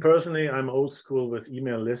me personally, I'm old school with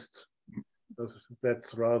email lists.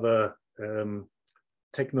 That's rather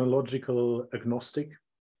technological agnostic.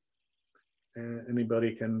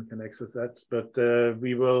 Anybody can access that, but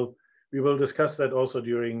we will discuss that also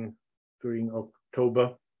during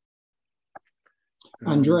October.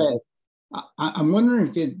 Andrea, I'm wondering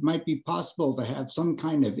if it might be possible to have some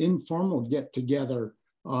kind of informal get together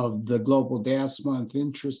of the Global DAS Month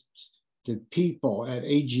interested people at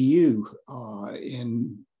AGU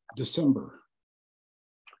in December.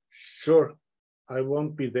 Sure. I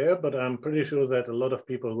won't be there, but I'm pretty sure that a lot of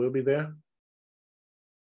people will be there.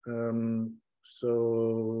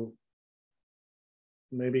 So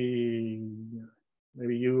maybe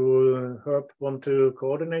you, Herb, want to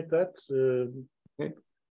coordinate that? Okay.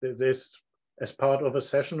 This as part of a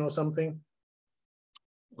session or something?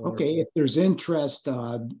 Okay, if there's interest,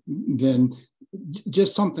 then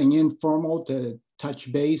just something informal to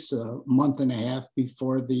touch base a month and a half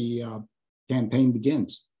before the campaign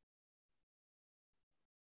begins.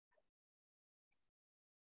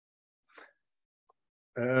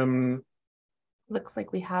 Looks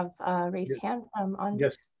like we have a raised hand from Andres.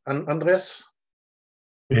 Yes, Andres.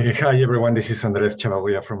 Hi everyone, this is Andres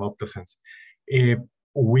Chavarria from Optosense.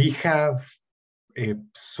 We have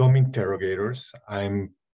some interrogators. My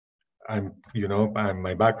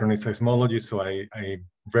background is seismology, so I'm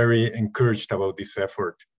very encouraged about this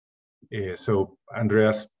effort. So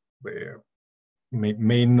Andreas we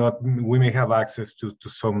may have access to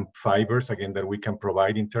some fibers again that we can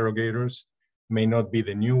provide interrogators. May not be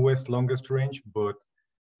the newest, longest range, but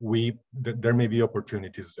there may be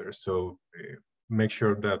opportunities there. So make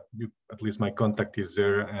sure that at least my contact is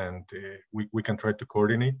there, and we can try to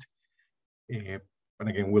coordinate. And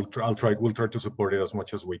again, we'll try to support it as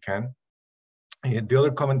much as we can. The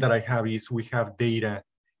other comment that I have is we have data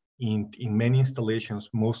in many installations,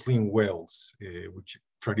 mostly in wells, which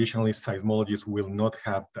traditionally seismologists will not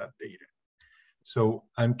have that data. So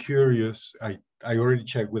I'm curious, I already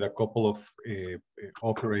checked with a couple of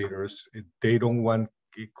operators. They don't want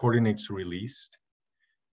coordinates released.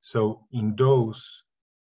 So in those,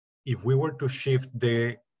 if we were to shift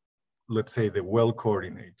let's say the well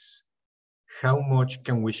coordinates, how much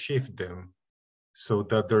can we shift them so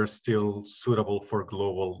that they're still suitable for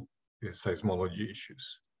global seismology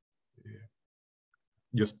issues?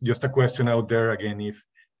 Just a question out there. Again, if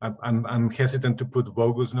I'm hesitant to put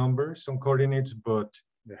bogus numbers on coordinates, but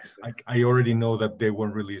I already know that they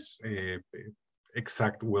won't release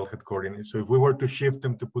exact wellhead coordinates. So if we were to shift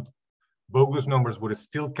them to put bogus numbers, would it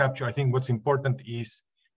still capture? I think what's important is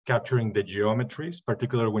capturing the geometries,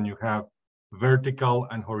 particularly when you have vertical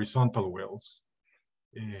and horizontal wells.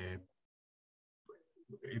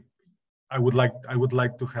 I would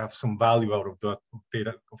like to have some value out of that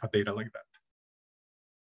data, of a data like that.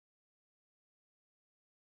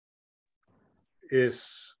 Is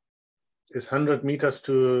 100 meters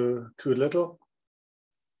too little?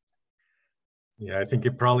 Yeah, I think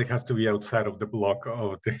it probably has to be outside of the block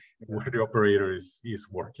of where the operator is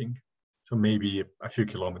working. So maybe a few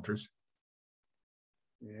kilometers.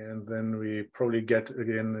 And then we probably get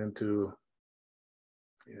again into,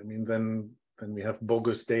 I mean, then we have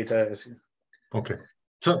bogus data as. Okay.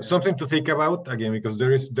 So something to think about again, because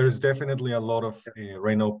there's definitely a lot of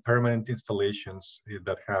right now permanent installations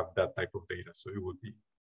that have that type of data. So it would be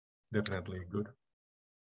definitely good.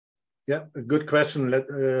 Yeah, a good question.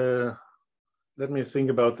 Let me think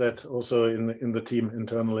about that also in the team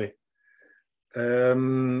internally.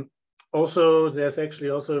 Also, there's actually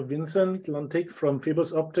also Vincent Lantic from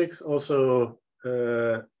Phoebus Optics also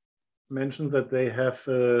mentioned that they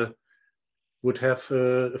would have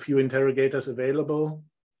a few interrogators available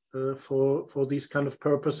for these kind of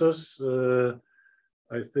purposes.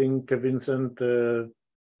 I think, Vincent,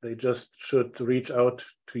 they just should reach out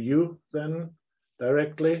to you then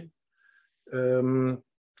directly and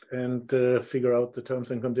figure out the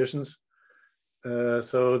terms and conditions.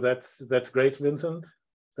 So that's great, Vincent.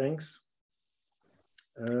 Thanks.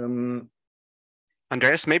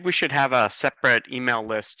 Andreas, maybe we should have a separate email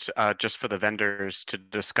list just for the vendors to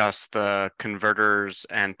discuss the converters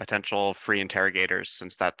and potential free interrogators,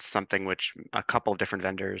 since that's something which a couple of different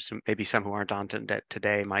vendors, maybe some who aren't on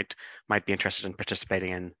today, might be interested in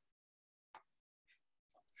participating in.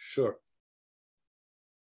 Sure.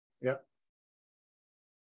 Yeah.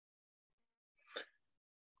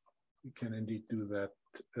 We can indeed do that.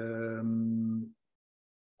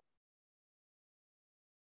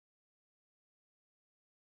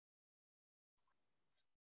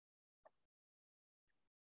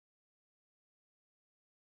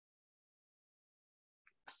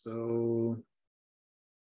 So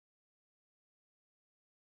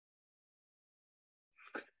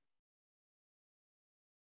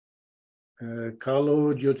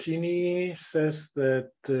Carlo Giocini says that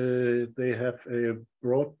they have a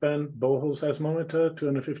broadband borehole seismometer,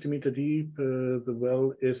 250 meter deep. The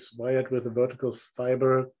well is wired with a vertical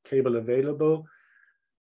fiber cable available.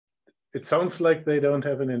 It sounds like they don't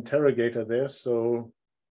have an interrogator there, so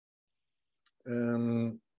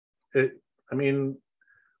I mean,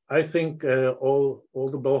 I think all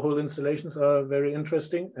the borehole installations are very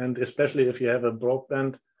interesting, and especially if you have a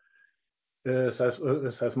broadband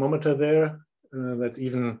seismometer there, that's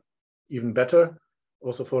even better,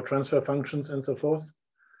 also for transfer functions and so forth.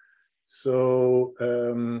 So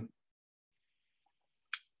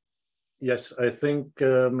yes, I think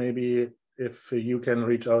maybe if you can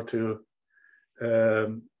reach out to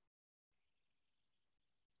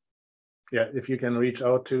yeah, if you can reach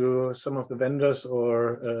out to some of the vendors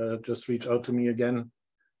or just reach out to me again,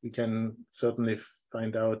 we can certainly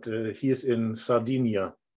find out. He is in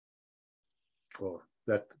Sardinia, or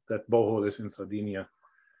that borehole is in Sardinia.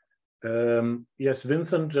 Yes,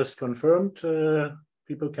 Vincent just confirmed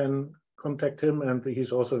people can contact him, and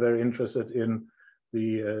he's also very interested in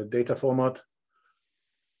the data format.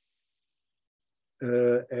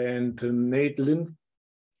 And Nate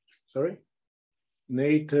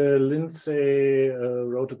Lindsay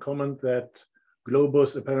wrote a comment that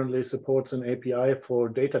Globus apparently supports an API for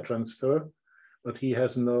data transfer, but he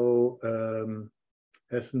has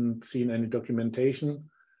hasn't seen any documentation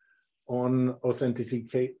on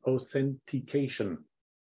authentication.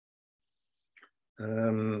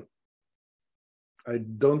 I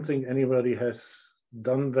don't think anybody has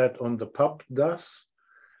done that on the pub DAS,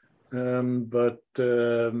 but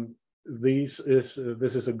this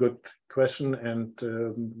is a good question, and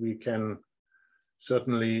we can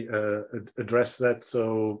certainly address that,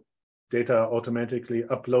 so data are automatically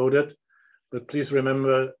uploaded. But please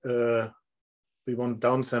remember, we want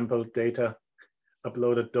downsampled data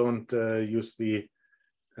uploaded. Don't use the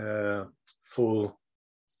full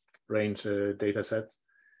range data sets.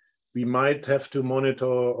 We might have to monitor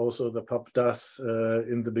also the pub DAS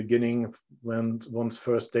in the beginning once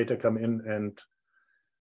first data come in, and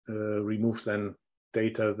remove then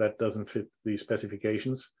data that doesn't fit the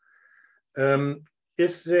specifications.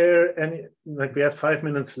 Is there any, like we have 5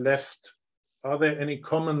 minutes left, are there any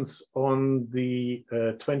comments on the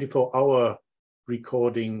 24-hour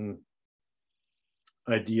recording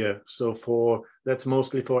idea? So that's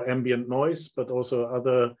mostly for ambient noise, but also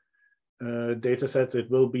other data sets. It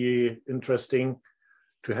will be interesting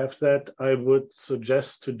to have that. I would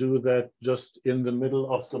suggest to do that just in the middle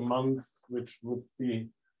of the month, which would be,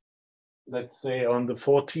 let's say, on the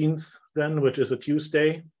 14th then, which is a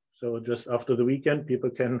Tuesday. So just after the weekend,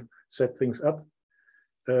 people can set things up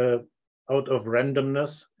out of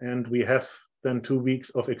randomness. And we have then 2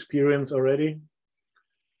 weeks of experience already.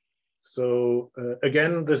 So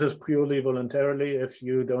again, this is purely voluntarily if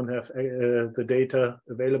you don't have the data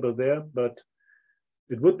available there, but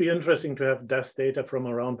it would be interesting to have DAS data from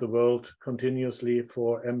around the world continuously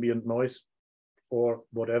for ambient noise or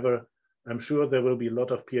whatever. I'm sure there will be a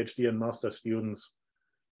lot of PhD and master students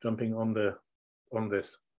jumping on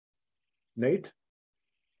this. Nate?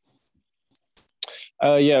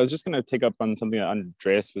 Yeah, I was just going to take up on something that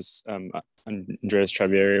Andreas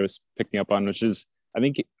Travieri was picking up on, which is, I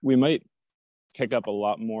think we might pick up a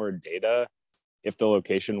lot more data if the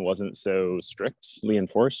location wasn't so strictly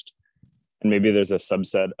enforced. And maybe there's a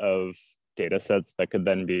subset of data sets that could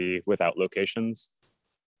then be without locations.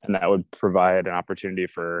 And that would provide an opportunity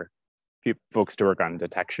for folks to work on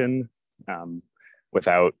detection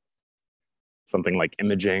without something like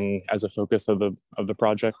imaging as a focus of the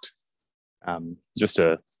project. Just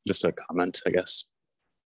a comment, I guess.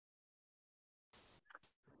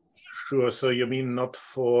 Sure. So you mean not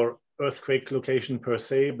for earthquake location per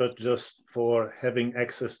se, but just for having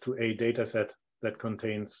access to a data set that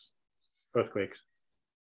contains earthquakes?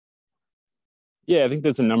 Yeah, I think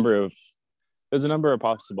there's a number of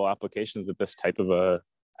possible applications that this type of a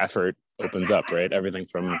effort opens up, right? Everything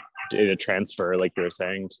from data transfer, like you were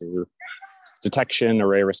saying, to detection,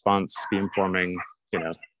 array response, beamforming,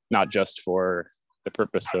 not just for the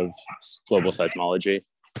purpose of global seismology.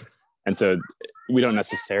 And so we don't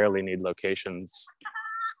necessarily need locations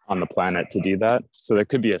on the planet to do that. So there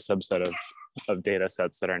could be a subset of data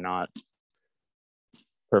sets that are not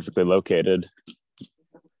perfectly located.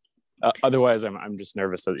 Otherwise, I'm just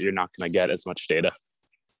nervous that you're not going to get as much data.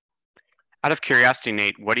 Out of curiosity,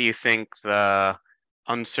 Nate, what do you think the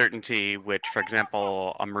uncertainty which, for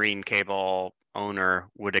example, a marine cable owner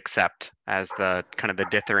would accept as the kind of the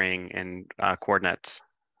dithering in coordinates?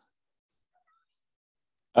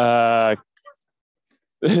 They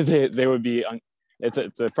would be,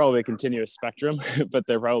 it's probably a continuous spectrum, but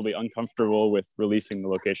they're probably uncomfortable with releasing the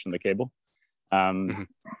location of the cable.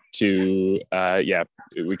 Yeah,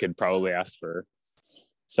 we could probably ask for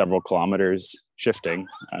several kilometers shifting.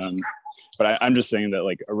 But I'm just saying that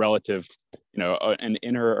like a relative, an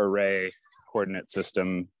inner array coordinate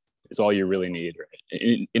system is all you really need.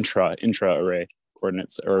 Right? Intra array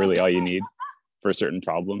coordinates are really all you need for certain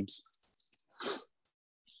problems.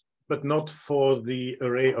 But not for the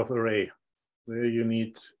array of array, where you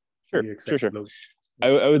need the exact Sure. load.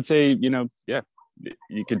 I would say, yeah,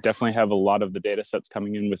 you could definitely have a lot of the data sets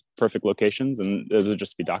coming in with perfect locations, and those would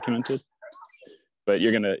just be documented. But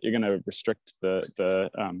you're gonna restrict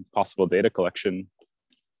the possible data collection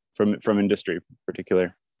from industry in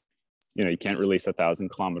particular. You can't release a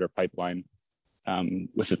 1,000-kilometer pipeline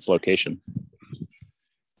with its location.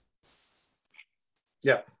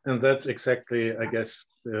 Yeah, and that's exactly, I guess,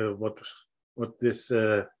 what this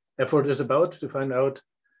effort is about, to find out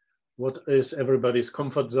what is everybody's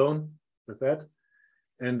comfort zone with that.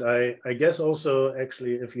 And I guess also,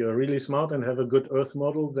 actually, if you're really smart and have a good Earth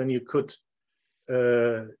model, then you could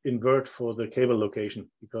invert for the cable location,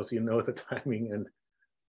 because you know the timing, and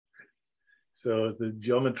so the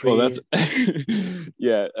geometry. Well, that's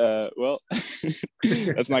yeah. Well,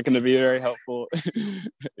 that's not going to be very helpful.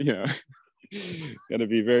 Got to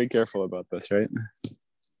be very careful about this, right?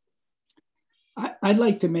 I'd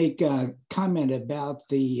like to make a comment about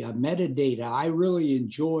the metadata. I really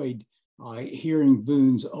enjoyed hearing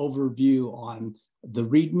Voon's overview on the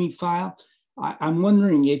README file. I'm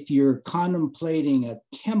wondering if you're contemplating a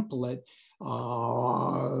template,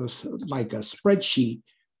 like a spreadsheet,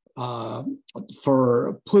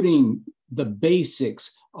 for putting the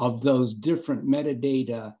basics of those different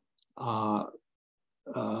metadata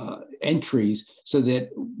entries, so that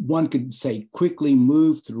one could, say, quickly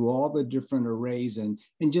move through all the different arrays and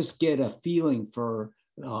just get a feeling for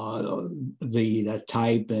the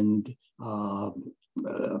type and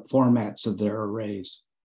formats of their arrays.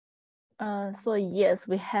 So yes,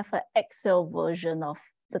 we have an Excel version of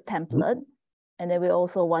the template, and then we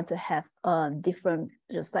also want to have different,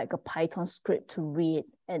 just like a Python script to read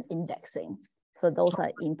and indexing. So those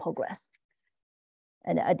are in progress.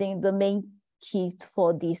 And I think the main key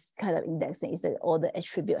for this kind of indexing is that all the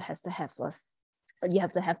attribute has to have you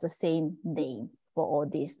have to have the same name for all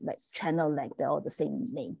these, like channel length, they're all the same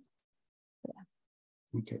name. Yeah.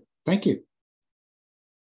 Okay, thank you.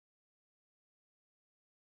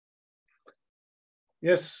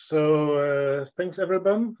 Yes, so thanks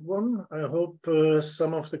everyone. I hope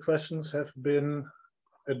some of the questions have been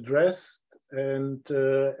addressed, and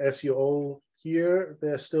as you all hear,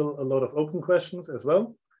 there's still a lot of open questions as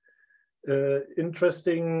well.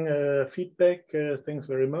 Interesting feedback. Thanks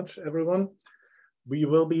very much, everyone. We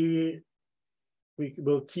will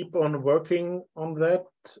keep on working on that,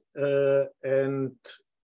 and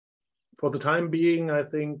for the time being, I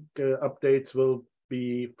think updates will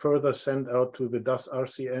be further sent out to the DAS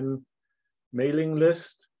RCN mailing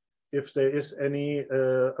list if there is any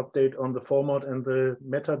update on the format and the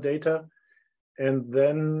metadata. And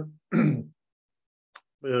then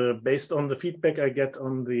based on the feedback I get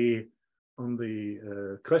on the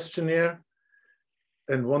questionnaire,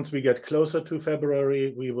 and once we get closer to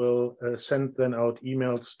February, we will send then out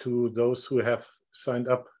emails to those who have signed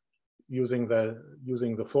up using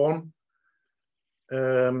the form.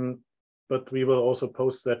 But we will also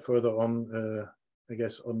post that further on, I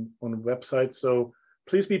guess, on websites. So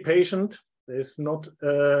please be patient. There's not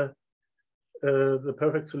the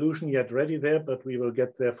perfect solution yet ready there, but we will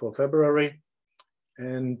get there for February.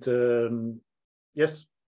 And yes,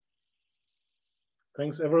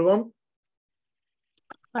 thanks everyone.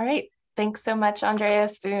 All right. Thanks so much,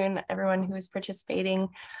 Andreas, Voon, everyone who is participating.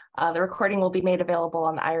 The recording will be made available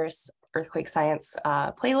on the IRIS Earthquake Science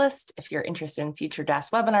playlist. If you're interested in future DAS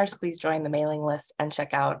webinars, please join the mailing list and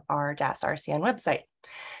check out our DAS RCN website.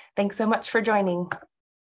 Thanks so much for joining.